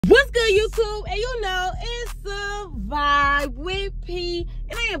What's good, YouTube? And you know, it's Survive with P.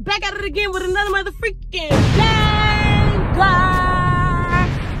 And I am back at it again with another motherfucking bang, guys.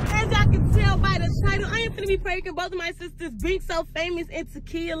 As y'all can tell by the title, I am finna be pranking both of my sisters being so famous and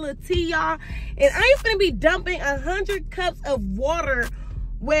tequila tea, y'all. And I am finna be dumping 100 cups of water,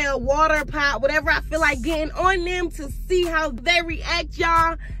 well, water, pot, whatever I feel like getting on them to see how they react,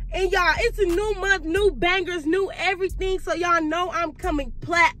 y'all. And y'all, it's a new month, new bangers, new everything. So y'all know I'm coming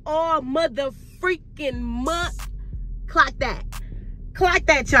plat all mother freaking month. Clock that. Clock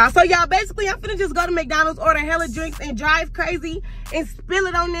that, y'all. So y'all, basically, I'm finna just go to McDonald's, order hella drinks, and drive crazy and spill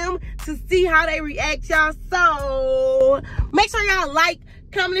it on them to see how they react, y'all. So make sure y'all like,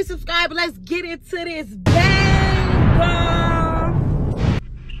 comment, and subscribe. Let's get into this bang.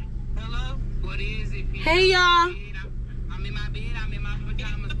 Hello? What is it? Hey, y'all. I'm in my bed. I'm in my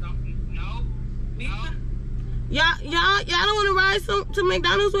pajamas. No. Y'all don't want to ride to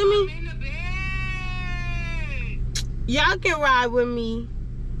McDonald's with me? I'm in the bed. Y'all can ride with me.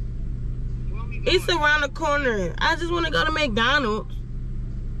 Where we going? It's around the corner. I just want to go to McDonald's.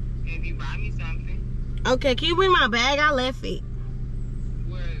 If you buy me something. Okay, can you bring my bag? I left it.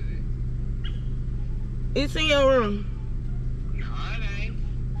 Where is it? It's in your room. No, it ain't.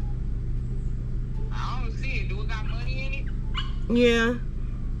 I don't see it. Do it got money in it? Yeah.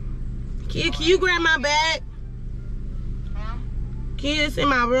 Can you grab my bag? Huh? It's in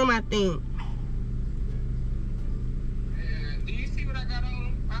my room, I think. Do you see what I got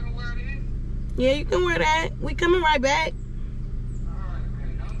on? I can wear this? Yeah, you can wear that. We coming right back. Alright,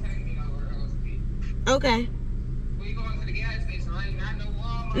 man. Don't take me nowhere else, P. Okay. We going to the gas station, right? Not no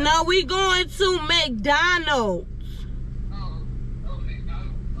Walmart. No, we going to McDonald's. Oh,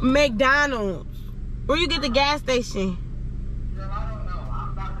 McDonald's. McDonald's. Where you get the gas station? Girl, I don't know. I'm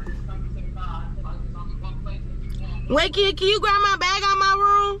about to just come to the car. I feel like there's only one place that you want. Wait, can you grab my bag out my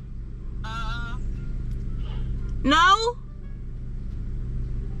room? No?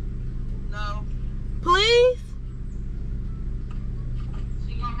 No. Please?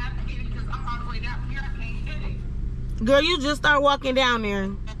 She gonna have to get it because I'm all the way down here. I can't get it. Girl, you just start walking down there.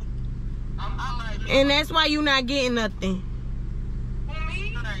 I'm like, And that's why you not getting nothing. who,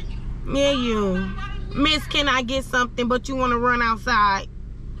 me? Yeah, you. Miss, can I get something, but you want to run outside?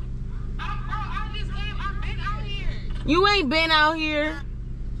 I've been out here. You ain't been out here.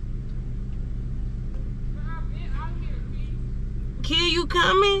 I've been out here, B. Kid, you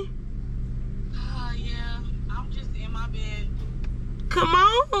coming? Yeah. I'm just in my bed. Come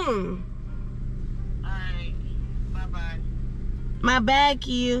on. Alright. Bye-bye. My bag,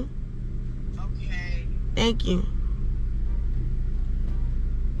 Kid. Okay. Thank you.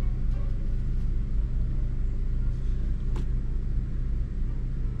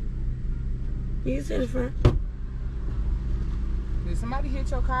 You sit in front. Did somebody hit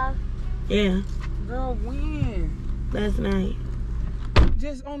your car? Yeah, Girl, when? last night.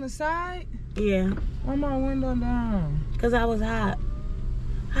 Just on the side? Yeah, Why my window down? because I was hot.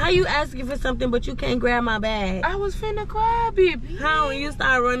 How you asking for something, but you can't grab my bag? I was finna grab it, B. How when you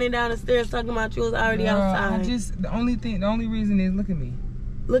start running down the stairs talking about you was already outside? The only reason is, look at me.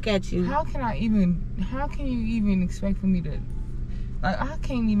 Look at you. How can you even expect for me to, like, I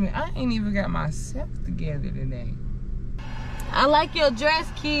ain't even got myself together today. I like your dress,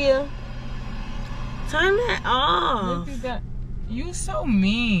 Kia. Turn that off. Look at that. You so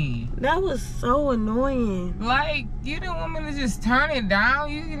mean. That was so annoying. Like, you didn't want me to just turn it down?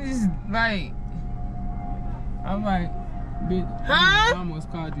 You can just, like, I'm like, bitch, Huh? I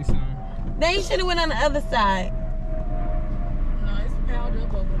almost called you something. Then you should have went on the other side. No, it's piled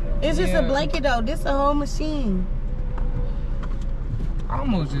up over there. It's just a blanket though. This a whole machine. I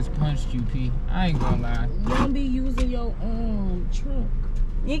almost just punched you, P. I ain't gonna lie. You don't be using your trunk.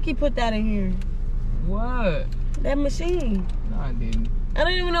 You can put that in here. What? That machine. No, I didn't. I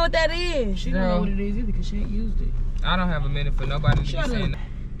don't even know what that is. She don't know what it is either because she ain't used it. I don't have a minute for nobody to be saying that.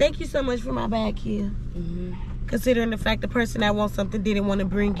 Thank you so much for my bag, Kia. Considering the fact the person that wants something didn't want to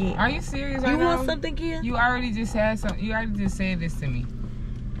bring it. Are you serious right You now? want something, Kia? You already just had some. You already just said this to me.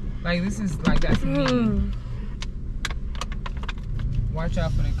 Like, this is like, that's mean. Watch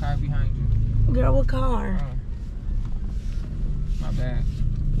out for the car behind you. Girl, what car? Oh. My bad.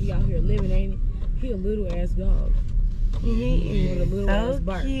 He out here living, ain't he? He a little ass dog. He With a is little ass so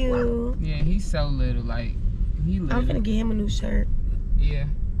bark. cute. Yeah, he's so little. Like, he little. I'm finna get him a new shirt. Yeah.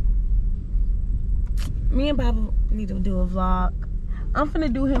 Me and Papa need to do a vlog. I'm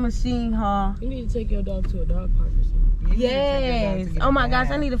finna do him a machine haul. You need to take your dog to a dog park or something. You need to take your dog Yes. to get Oh a my gosh,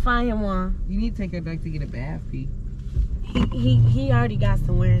 bath. I need to find him one. You need to take your dog to get a bath, P. He already got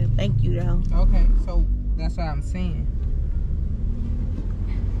somewhere. Thank you though. Okay, so that's what I'm saying.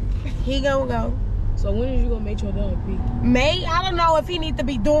 He gonna go. So when is you gonna make your dog pee? Mate, I don't know if he need to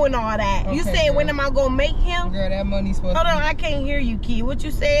be doing all that. You Okay, said girl. when am I gonna make him? Girl, that money's supposed Hold to on, I can't hear you, Key. What you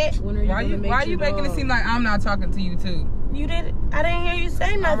said? When are you Why gonna make you your making it dog? seem like I'm not talking to you too? You did. I didn't hear you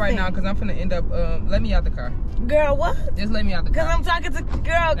say nothing. All right now, because I'm finna end up, let me out the car. Girl, what? Just let me out the car. Because I'm talking to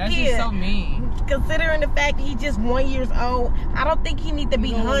girl, That's Kid. just so mean. Considering the fact that he's just 1 year old, I don't think he need to be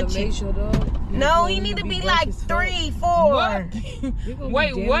You don't wanna hunching. make your dog? You No, want he him need to be broke like as fuck? 3, 4. What? You're gonna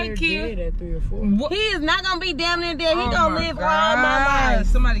Wait, be damn what, near Kid? dead at 3 or 4. What? He is not gonna be down there. He Oh gonna my live all God. my life.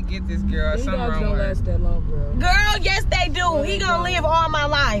 Somebody get this girl. These Something dogs wrong don't with her. last that long, girl. Girl, yes they do. No, He they gonna don't. live all my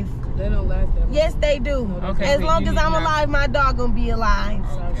life. They don't last that long. Yes they do. Okay, As Kid, long you as need I'm not- alive, my dog gonna be alive.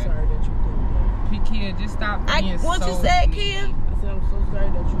 So I'm Okay. sorry that you think Kid, just stop being What so you said, mean. Kia? that. I said I'm so sorry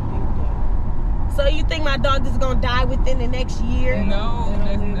that you think that. So you think my dog is gonna die within the next year? No,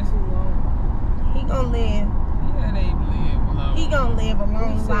 They don't live that's- too long. He gonna live. Yeah, they live long. He gonna live a You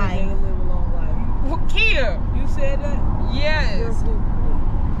long said they life. live a long life. Well, Kia, You said that? yes. You're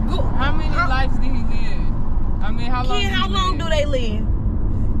fool. How many lives did he live? I mean, how long? Kid, did how he long live? do they live?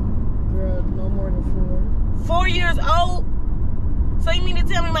 Girl, no more than 4. 4 years old? So you mean to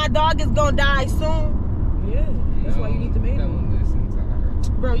tell me my dog is gonna die soon? Yeah, that's why you need to make them. Don't listen to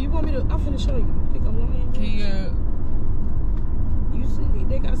her. Bro, you want me to? I'm finna show you. You think I'm lying? Kia, You see,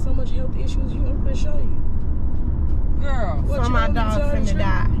 they got so much health issues. I'm finna show you. girl. What, So you my want me to dog tell the finna truth?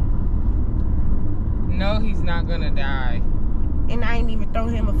 die. No, he's not gonna die. And I ain't even throw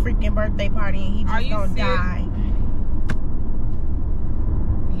him a freaking birthday party and he Are just you gonna serious? die.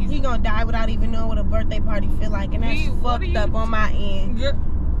 He gonna die without even knowing what a birthday party feel like, and that's He- what are fucked you- up on my end. Girl,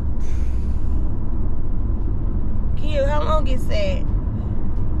 Kid, how long it said?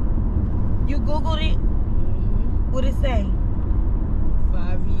 You Googled it? Mhm. What it say?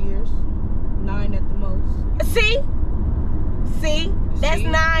 5 years, 9 at the most. See? See? That's See?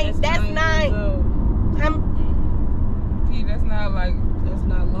 9. That's years 9. old. Kia, that's not like That's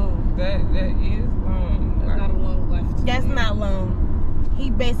not long. that. That is long. That's Like, not a long life. to That's live. not long. He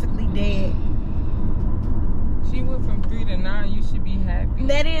basically dead. she went from 3 to 9. You should be happy.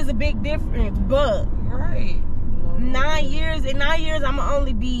 That is a big difference, but Right. No, 9 years, in 9 years, I'ma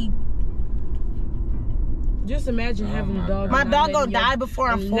only be, Just imagine Oh having my a dog. God. my and dog not gonna letting your- die before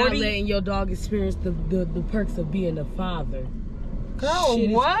I'm and 40. Not letting your dog experience the perks of being a father. Girl, Shit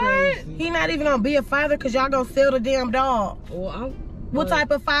is what? crazy. He not even gonna be a father because y'all gonna sell the damn dog. Well, What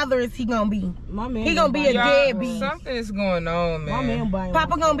type of father is he gonna be? My man. He gonna be a Y'all, deadbeat. something is going on, man. My man buying.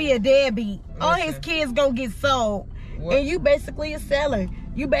 Papa gonna be a deadbeat. All his Listen. kids gonna get sold. What? And you basically a seller.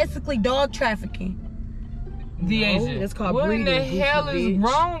 You basically dog trafficking. Deja, it's called what in the breeding, hell goofy is bitch.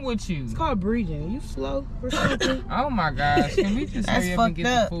 wrong with you? It's called breeding. You slow or something? Oh my gosh, can we just That's hurry up and fucked get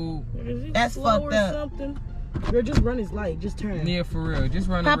up. the food? Is he That's slow fucked or up. something? Girl, just run his light. Just turn. Yeah, for real. Just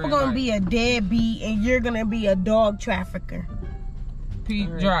run Papa the red gonna light. be a deadbeat and you're gonna be a dog trafficker. Pete,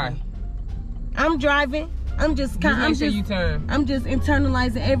 Alright, dry. I'm driving. I'm just Just I'm make sure just you turn. I'm just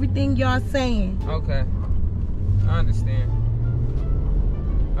internalizing everything y'all saying. Okay. I understand.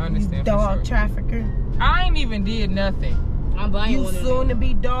 I understand for Dog sure. trafficker. I ain't even did nothing. I'm buying You one of soon them. to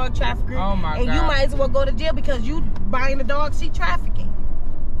be dog trafficker. Oh my and you God. might as well go to jail because you buying the dog she trafficking.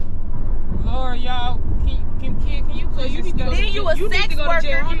 Lord, y'all, can you So please you need to stop- go to Then you a You need sex to go to worker.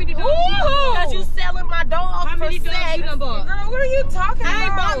 jail. How many dogs you done bought? Because you selling my dog How for many dogs sex. you done bought? Girl, what are you talking I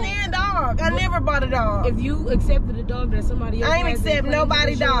ain't about? bought me a dog. I never bought a dog. If you accepted a dog that somebody else I ain't has and accept claimed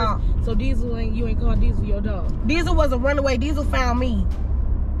nobody it's yours, dog. So Diesel ain't, you ain't called Diesel your dog. Diesel was a runaway. Diesel found me.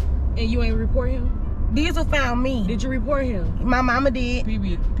 And you ain't report him? Diesel found me. Did you report him? My mama did.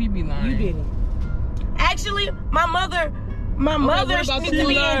 PB lying. You didn't. Actually, my mother what needs about to the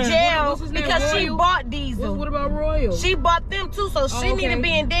be in line? jail What's his name, because she Royal? bought Diesel. What about Royal? She bought them too, so she need to okay.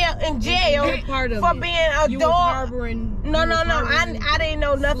 be in jail You're part of for it. being a You was dog. harboring. No. you was harboring I didn't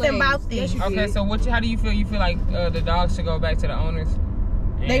know nothing slaves. about this. Yes, you Okay, did. so how do you feel? You feel like the dogs should go back to the owners?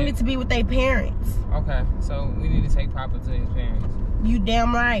 They And- need to be with their parents. Okay, so we need to take Papa to his parents. You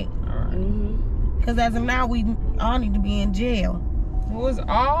damn right. All right. Mm-hmm. Because as of now, we all need to be in jail. What's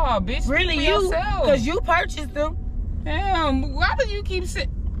all, bitch? Really, Speak for you? yourself. Because you purchased them Damn, why do you keep saying?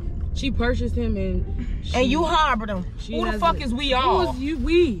 She purchased him and and you harbored them. she Who the has fuck a- is we Who all? is you?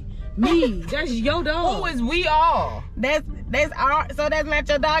 We. Me. That's your dog. Who is we all? That's our. So that's not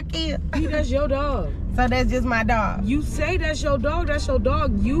your dog, kid. He, that's your dog. So that's just my dog. You say that's your dog. That's your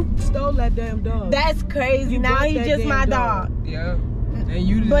dog. You stole that damn dog. That's crazy. You Now bought he that just damn my dog. dog. Yeah. And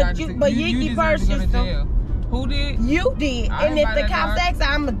you But deserve you- to, but you Yiki deserve to go to purchased them. jail. Who did? You did. I And didn't if buy the that cops dog. ask,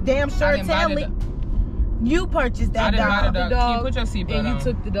 I'm a damn I sure didn't buy tell the it. dog. You purchased I that didn't buy dog. the dog. Kid, put your seatbelt and you on.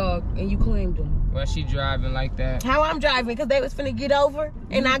 took the dog and you claimed him. Why she driving like that? How I'm driving? Because they was finna get over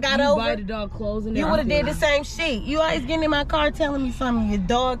and I got over. You the dog clothes and you would have did the same shit. You always getting in my car telling me something. You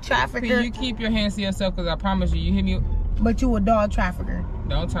dog trafficker. Can you keep your hands to yourself? Because I promise you hit me. But you a dog trafficker.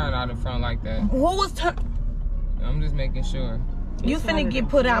 Don't turn out in front like that. Who was I'm just making sure. You finna get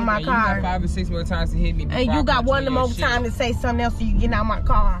put out my car. You got 5 or 6 more times to hit me. And you got one more time to say something else so you get out my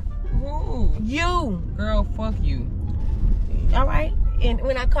car. Who? You. Girl, fuck you. All right. And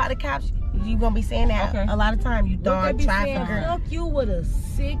when I call the cops, you gonna be saying that a lot of time. You dog trafficker. Fuck you with a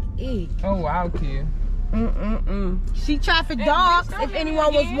sick ick. Oh wow, kid. She trafficked dogs. If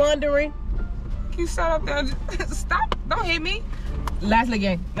anyone was wondering. You sat up there. Stop. Don't hit me. Last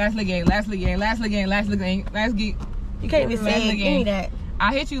game. Last game. Last game. Last game. Last game. Last game. You can't even say it. Give me that.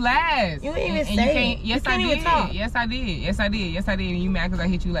 I hit you last. You didn't even say it. Yes, I did. Yes, I did. Yes, I did. Yes, I did. And you mad because I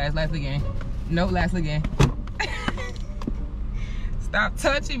hit you last game. No, last game. Stop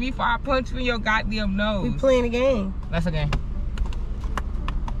touching me before I punch you in your goddamn nose. We playing a game. Last game.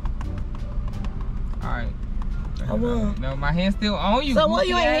 All right. I won. No, my hand's still on you. So what?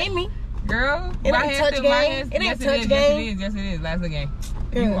 You ain't hit me. Girl, it ain't touch game. It ain't touch game. Yes, it is. Last game.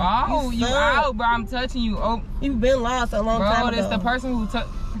 Girl, you out, bro. I'm touching you. Oh, you've been lost a long time ago. Bro, it's the person who touched.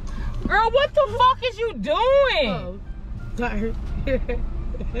 Girl, what the fuck is you doing?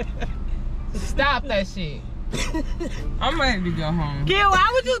 Stop that shit. I'm ready to go home. Gil,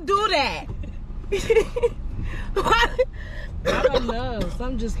 why would you do that? I don't know.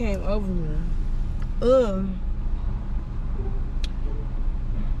 Something just came over me.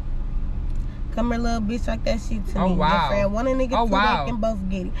 Come here, little bitch, like that shit to me. Oh, wow. Friend. One nigga, two, they can both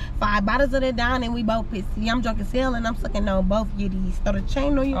get it. 5 bottles of that down and we both pissed. See, I'm drunk as hell and I'm sucking on both giddies. Throw the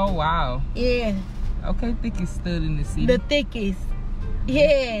chain on you. Oh, wow. Yeah. Okay, thickest stood in the city. The thickest.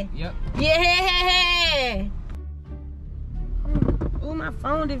 Yeah. Yep. Yeah. Ooh, my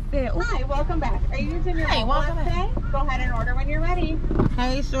phone did fail. Hi, welcome back. Are you using your mobile app today? Go ahead and order when you're ready.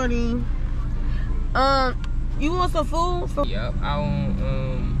 Hey, shorty. You want some food? Yep, I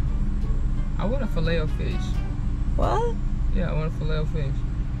want a filet-o-fish. What? Yeah, I want a filet-o-fish.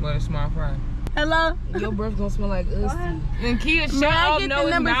 But a small fry. Hello? Your breath gonna smell like us. And Kia, shut May I up. get No, the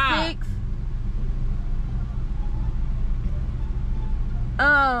number it's not. 6?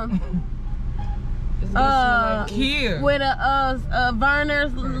 Kia. With a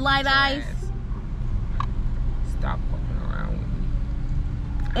Verner's light ice. Stop fucking around with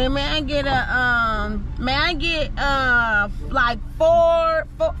me. And may I get like 4,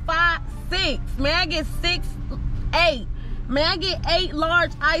 5, 6. May I get 6, 8. May I get 8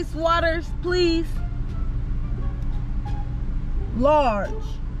 large ice waters, please? Large.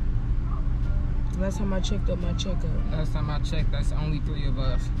 Last time I checked up my checkup. Last time I checked, that's only 3 of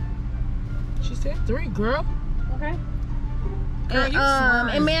us. She said 3, girl. Okay. Girl, you swear.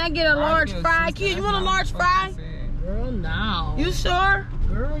 And may I get a large fry? Kid, you want a large fry? Girl, no. You sure?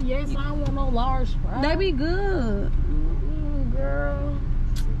 Girl, yes, I don't want no large fry. They be good. Girl.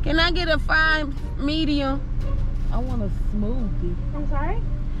 Can I get a fry medium? I want a smoothie. I'm sorry?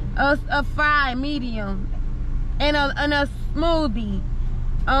 A fry medium. And a smoothie.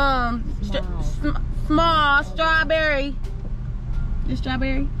 Small strawberry. The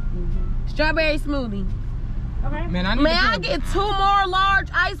strawberry? Strawberry smoothie. Okay. Man, May I get 2 more large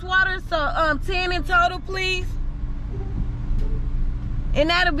ice waters? So 10 in total, please. And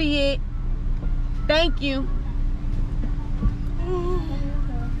that'll be it. Thank you.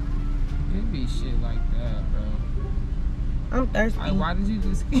 It be shit like that, bro. I'm thirsty. Like, why did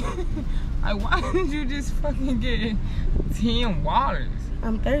you just fucking get 10 waters?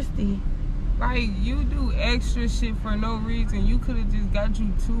 I'm thirsty. Like, you do extra shit for no reason. You could have just got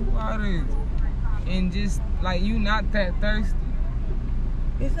you 2 waters. And just, like, you not that thirsty.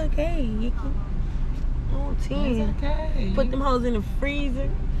 It's okay, Yicky. Oh, 10. It's okay. Put them hoes in the freezer.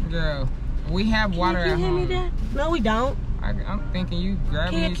 Girl, we have water at home. Can you hand me that? No, we don't. I'm thinking you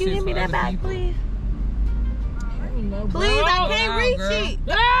grabbing this shit. Can you hand me that back, please? No, Please, I can't reach girl. it.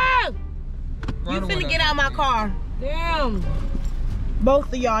 Ah! You finna get out my car. Damn.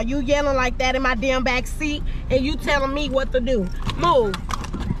 Both of y'all, you yelling like that in my damn back seat, and you telling me what to do. Move.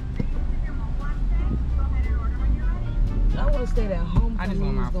 I would have stayed at home. I just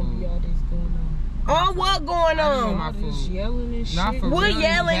want my food. All this going on. Oh, what going I just want on? my All this food. yelling and shit. Not for What real,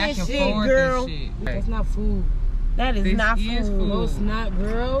 yelling back and and shit, forth girl? and shit. That's not food. That is This not is food. food. No, it's not,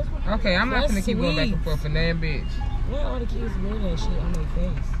 girl. Okay, I'm not That's gonna keep going back and sweet. forth for that bitch. Why all the kids wear that shit on their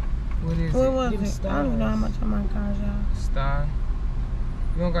face? What is What it? was Them it? I don't even know how much on my car, y'all. Star.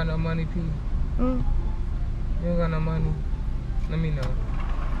 You don't got no money, P. Mm. You don't got no money. Let me know.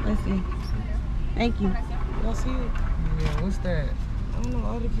 Let's see. Thank you. Y'all see it? Yeah, what's that? I don't know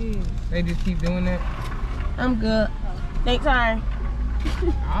other kids. They just keep doing that? I'm good. Next time.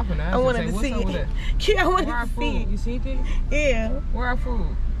 I wanted to see it. Yeah, I wanted to see it. You see it? Yeah. Where our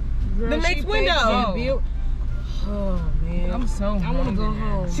food? Girl, The next window. Oh man. I'm so hungry. I want to go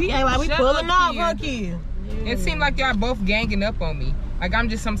home. She ain't like we Shut pulling up, off kid. her kid. It seemed like y'all both ganging up on me. Like I'm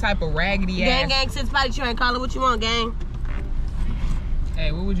just some type of raggedy ass. Gang, sit spotty, you ain't call it what you want, gang.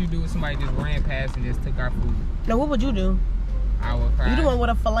 Hey, what would you do if somebody just ran past and just took our food? Now, what would you do? I would cry. You the one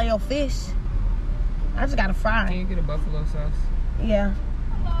with a filet of fish. I just got a Can fry. you get a buffalo sauce? Yeah.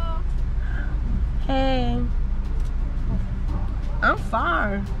 Hello. Hey. I'm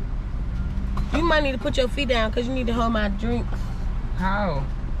far. You might need to put your feet down because you need to hold my drinks. How?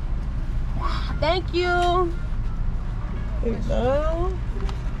 Thank you. Here you go.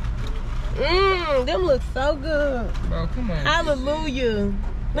 Them look so good. Bro, come on. Hallelujah.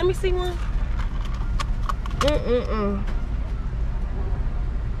 Let me see one.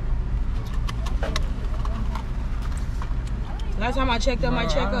 Last time I checked up my I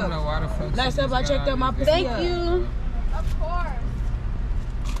don't checkup. know why the fuck Last time I checked up my pussy. Thank you. Of course.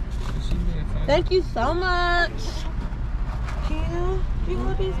 She being funny. Thank you so much. Kim, you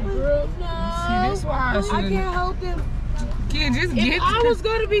want these Girl, See, no. this why I I should've- can't help them. Kid, just If get I them. was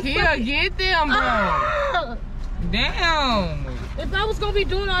gonna be Kia, fucking, get them, bro. Ah! Damn. if I was gonna be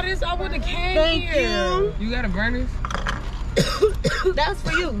doing all this, I wouldn't have came Thank here. You got a burners? That's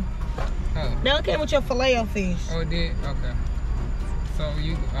for you. Oh. That came with your filet of fish. Oh, it did? Okay. So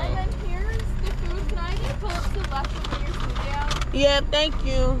you, And then here's the food. Can I get pull up to the left and put your food down? Yeah, thank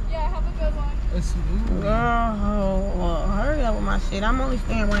you. Yeah, have a good one. a smoothie. Girl, hurry up with my shit. I'm only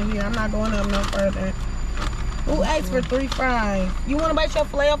staying right here. I'm not going up no further. Who asked for 3 fries? You want to bite your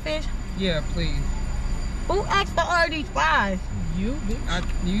filet of fish? Yeah, please. Who asked for all these fries? You, bitch.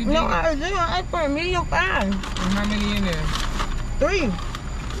 You did. No, I didn't. I asked for a medium fries. And how many in there? 3.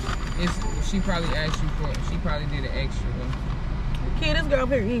 She probably asked you for it. She probably did an extra one. Kid, this girl up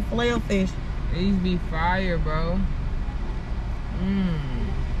here eating filet of fish. These be fire, bro.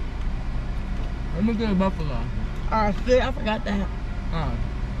 Let me get a buffalo. Oh, shit, I forgot that. Oh,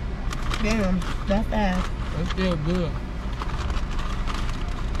 Damn, that's fast. that's still good.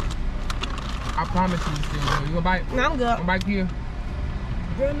 I promise you it's still good. You gonna bite? No, I'm good. Gonna bite here?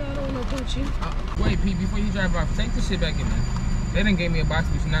 Girl, no, I don't want to punch you. Wait, Pete, before you drive off, take the shit back in there. They done gave me a box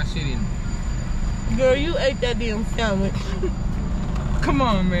with not shit in it. Girl, you ate that damn sandwich. Come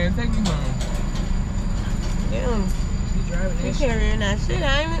on, man. Take me home. Damn, You driving you that shit. carrying that shit,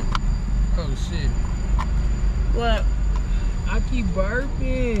 ain't it? Oh, shit. What? I keep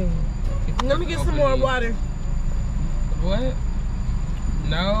burping. Let me get some more water. What?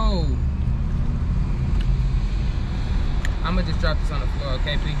 No. I'ma just drop this on the floor,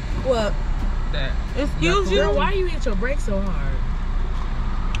 okay, P? What? That. Excuse you? Girl, why you hit your brakes so hard?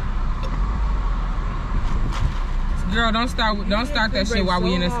 Girl, don't start that shit while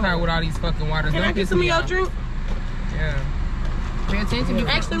we in this car with all these fucking waters. Can Don't I get piss some of me your off. drink? Yeah. Pay attention. You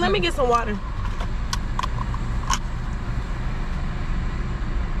Actually, let me get some water.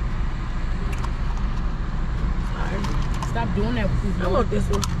 Stop doing that with this I want this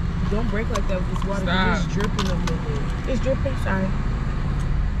one. Don't break like that with this water. Stop. It's dripping a little bit. It's dripping. Sorry.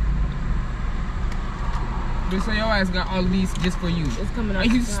 Bitch, so your ass got all of these just for you. It's coming out. Are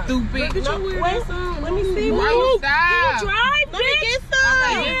you the top. stupid? Look at No, your weird wait. ass on. Let me see. Why you stop? Can you drive, Let me bitch? get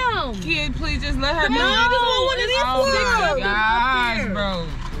some. Okay, Damn. Kid, please just let her Come do on, it. I just want one of these Oh my ones. gosh, there. bro.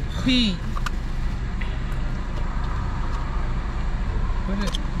 Pete. Put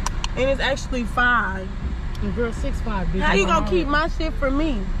it. And it's actually 5. The girl 6'5", bitch. How you gonna keep my shit for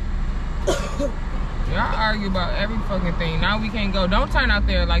me? Y'all argue about every fucking thing. Now we can't go. Don't turn out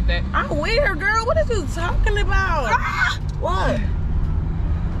there like that. I'm weird, girl. What are you talking about? What?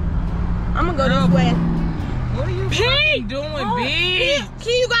 I'm gonna go Girl, this way. What are you fucking doing, bitch?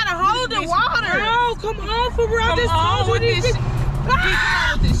 Key, you gotta hold the Bitch, water. Oh, come on, for real. Come This on with this shit. Pete, come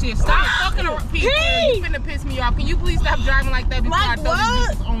on with this shit. Stop fucking around. Pete, you finna piss me off. Can you please stop driving like that before Like I throw what?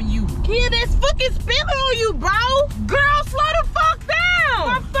 this bitch on you? Key, that's fucking spilling on you, bro. Girl, slow the fuck down.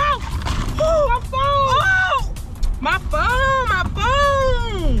 My phone. My phone. Oh, my phone. My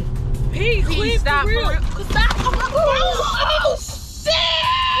phone. Pete, Pete, stop for real. Stop. Oh, shit.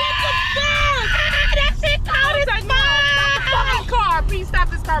 That shit caught his Stop the fucking car. Please stop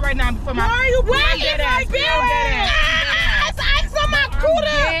this car right now before my. Why are you Dead breaking ass, my dead ass. Ice on my I'm cooter.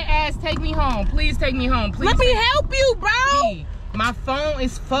 dead ass. Take me home. Please take me home. Please. Let me help you, bro. Pete, my phone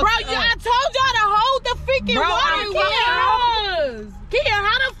is fucked Bro, up. I told y'all to hold the freaking Bro, water. I'm Kia,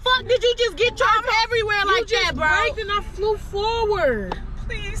 how the fuck did you just get yours everywhere like you just that, bro? braked and I flew forward.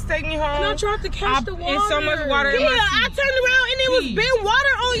 Please take me home. And I tried to catch the water. It's so much water in Yeah, my I seat. turned around and it was P. been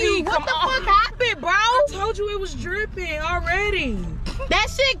water on you. P, What come the on. fuck happened, bro? I told you it was dripping already. That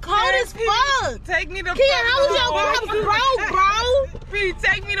shit cold as fuck. Take me the Kia, fuck how was your home. broke, bro? P,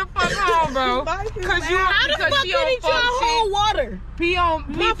 take me the fuck home, bro. Cause you, How the because fuck she you on need your fuck whole shit. water? P on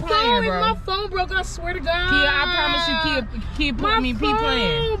My P phone, playing, bro. my phone broke. I swear to God. Kia, I promise you, Kia P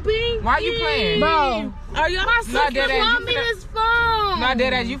playing. Why you playing? Bro, Are y'all Not dead ass. You finna, his phone? not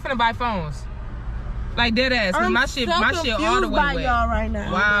dead ass. You finna buy phones. Like dead ass. Cause I'm my shit so all the confused by way y'all wet. right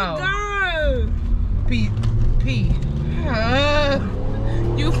now. Wow. God. P.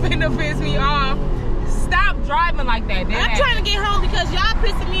 You finna piss me off. Stop driving like that. Dead I'm ass. trying to get home because y'all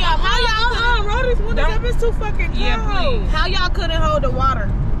pissing me off. How y'all Roddy's windows Don't- up is too fucking cold. Yeah, please. how y'all couldn't hold the water?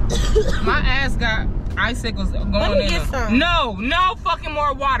 My ass got icicles going Let me in get them. some. No fucking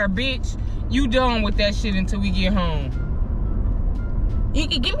more water, bitch. You done with that shit until we get home. You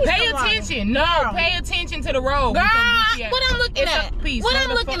can give me Pay some water. attention. No, Girl. pay attention to the road. Girl, because we- what I'm looking it's at? A piece. What I'm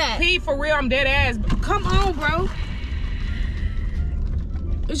looking at? P, for real, I'm dead ass. Come on, bro.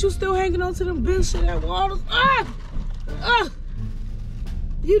 Is you still hanging on to them bitch shit at waters?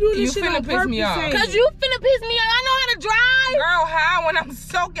 You doing You this shit finna on piss purpose, me off. ain't Cause you? you finna piss me off. I know how to drive. Girl, how when I'm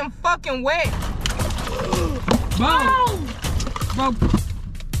soaking fucking wet? Bro,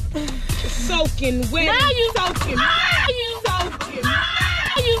 soaking wet. Now you soaking. Now you Soaking.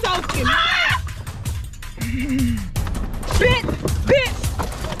 You soaking. bitch.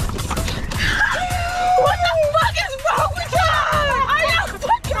 What the fuck is wrong with y'all? Are y'all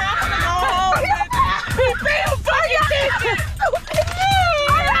fucking wrong? People fucking bitches.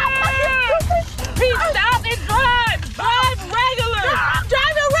 Are y'all fucking stupid? P, stop and drive. Drive regular. I'm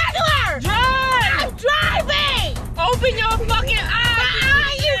driving regular. Drive. I'm driving. Open your fucking eyes. My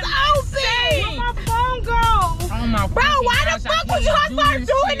eye is open. Where my phone go? Oh my Bro, why the fuck would y'all start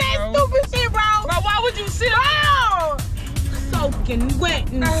doing that stupid shit, bro? Bro, why would you sit Bro. Soaking wet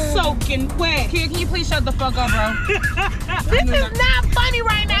and soaking wet. Kid, can you please shut the fuck up, bro? This is not funny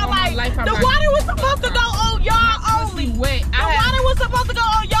right now. All my Like, life I'm the not water was gonna supposed to go on y'all only. Wet. The water was supposed to go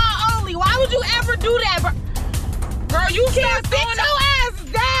on y'all only. Why would you ever do that, bro? Girl, you Sit start throwing your ass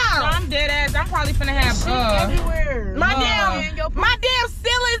No, down. I'm dead ass. I'm probably finna have Everywhere. My damn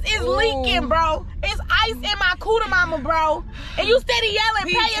ceilings is Ooh. leaking, bro. It's ice in my cooter mama, bro. And you steady yelling,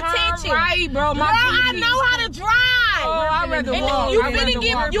 P, pay turn attention. right, bro. Girl, My I cootie know how to drive. Oh, I'd rather And walk. you I'd finna rather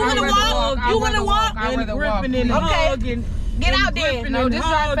give- walk. you I'd wanna rather walk? You I'd wanna rather walk? I'd rather walk. Gripping and please. Okay. hugging. Get out And there. gripping No, and just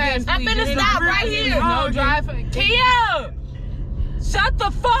drive hugging. fast. I'm please. finna Just stop drive right fast. here. No, drive. Kia! Shut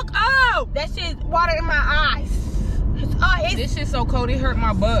the fuck up! That shit water in my eyes. It's This shit so cold, it hurt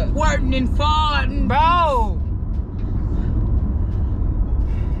my butt. Squirting and farting. Bro!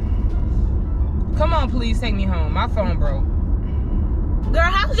 Come on, please take me home. My phone broke. Girl,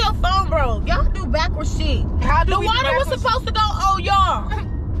 how's your phone broke? Y'all do backwards shit. How do The we do water was backwards? supposed to go on y'all.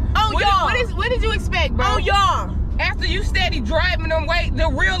 On y'all. What did you expect, bro? On y'all. After you steady driving them way, the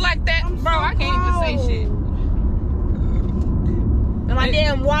real like that, bro, I can't even say shit. And my It-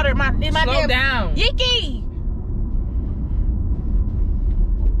 damn water, my Slow damn down. Yicky.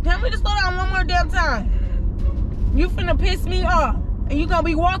 Tell me to slow down one more damn time. You finna piss me off. And you gonna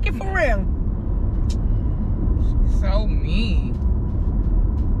be walking for real. So mean.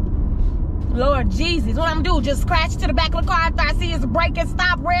 Lord Jesus, what I'm gonna do? Just crash to the back of the car after I see it's brake and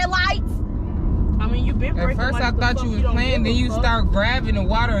stop red lights? I mean, you been At breaking first like I the thought fuck you was don't playing, give then a you fuck. start grabbing the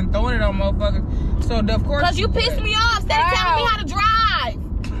water and throwing it on motherfuckers. So of course. Cause you pissed me off. Steady telling me Ow. how to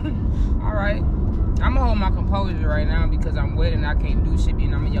drive. Alright. I'ma hold my composure right now because I'm wet and I can't do shit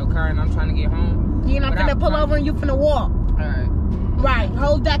and I'm in your car and I'm trying to get home. You know, I'm But finna pull over and you finna walk. Alright. Right,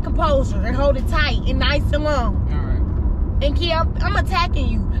 hold that composure and hold it tight and nice and long. Alright. And Kia, I'm attacking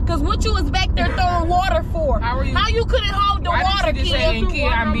you. Cause what you was back there throwing water for? How are you? How you couldn't hold the Why water, did you just say, Kia? and Kia,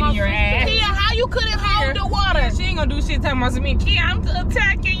 I'm beating your ass? Kia, how you couldn't hold the water? Yeah, she ain't gonna do shit talking about me. Kia, I'm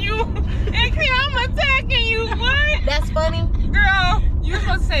attacking you. And Kia, I'm attacking you. What? That's funny. Girl, you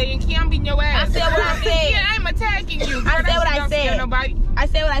supposed to say, and Kia, I'm beating your ass. I said what I said. Kia, I'm attacking you. Girl, I said that what shit I don't scare said. Nobody. I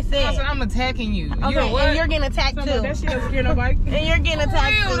said what I I said, said. I'm attacking you. Okay, You know what? and you're getting attacked too. That shit don't scare nobody. And you're getting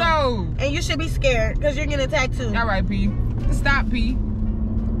attacked real too. though. And you should be scared because you're getting attacked too. All right, P. Stop, P.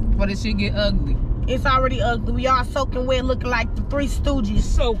 But it should get ugly. It's already ugly. We all soaking wet, looking like the Three Stooges.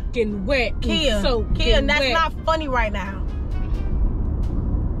 Soaking wet. Kia, Soaking that's wet. not funny right now.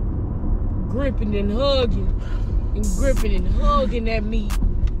 Gripping and hugging. And gripping and hugging at me.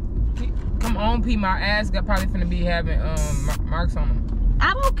 Come on, P. My ass got probably finna be having marks on them.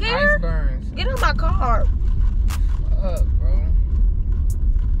 I don't care. Ice burns. Get in my car. Fuck, bro.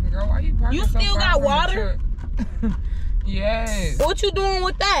 Girl, why you parking You so still far got from the water? truck? Yes. What you doing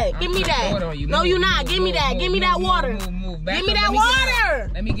with that? Give me that. No, you not. Give me that. Give me that water. Give me that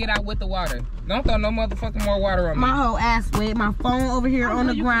water. Let me get out with the water. Don't throw no motherfucking more water on me. My whole ass wet. My phone over here on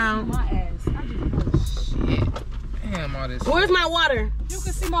the ground. My ass. I just Shit. Damn, all this. Where's my water? You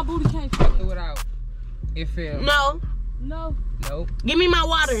can see my booty can't Throw it out. It fell. No. No. Nope. Give me my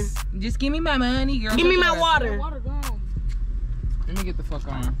water. Just give me my money, girl. Give me my water. Water gone. Let me get the fuck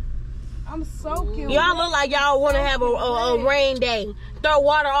on. I'm so cute. Y'all look like y'all want to have a rain day. Throw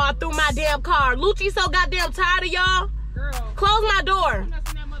water all through my damn car. Lucci so goddamn tired of y'all. Girl. Close my door.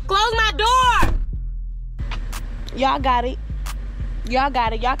 Close my door. Y'all got it. Y'all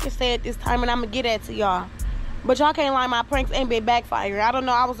got it. Y'all can say it this time and I'm going to get that to y'all. But y'all can't lie, my pranks ain't been backfiring. I don't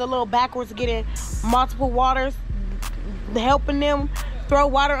know, I was a little backwards getting multiple waters, helping them throw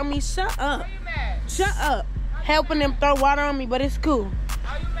water on me. Shut up. Shut up. Helping them throw water on me, but it's cool.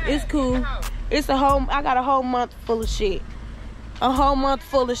 It's cool. It's I got a whole month full of shit. A whole month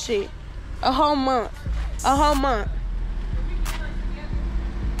full of shit. A whole month. A whole month.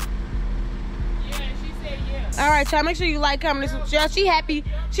 All right, y'all. Make sure you like, comment, and subscribe. She happy.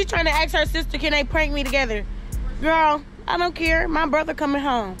 She trying to ask her sister, can they prank me together? Girl, I don't care. My brother coming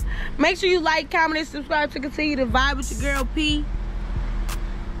home. Make sure you like, comment, and subscribe to continue to vibe with your girl P.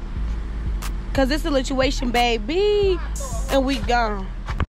 Cause it's a situation, baby, and we gone.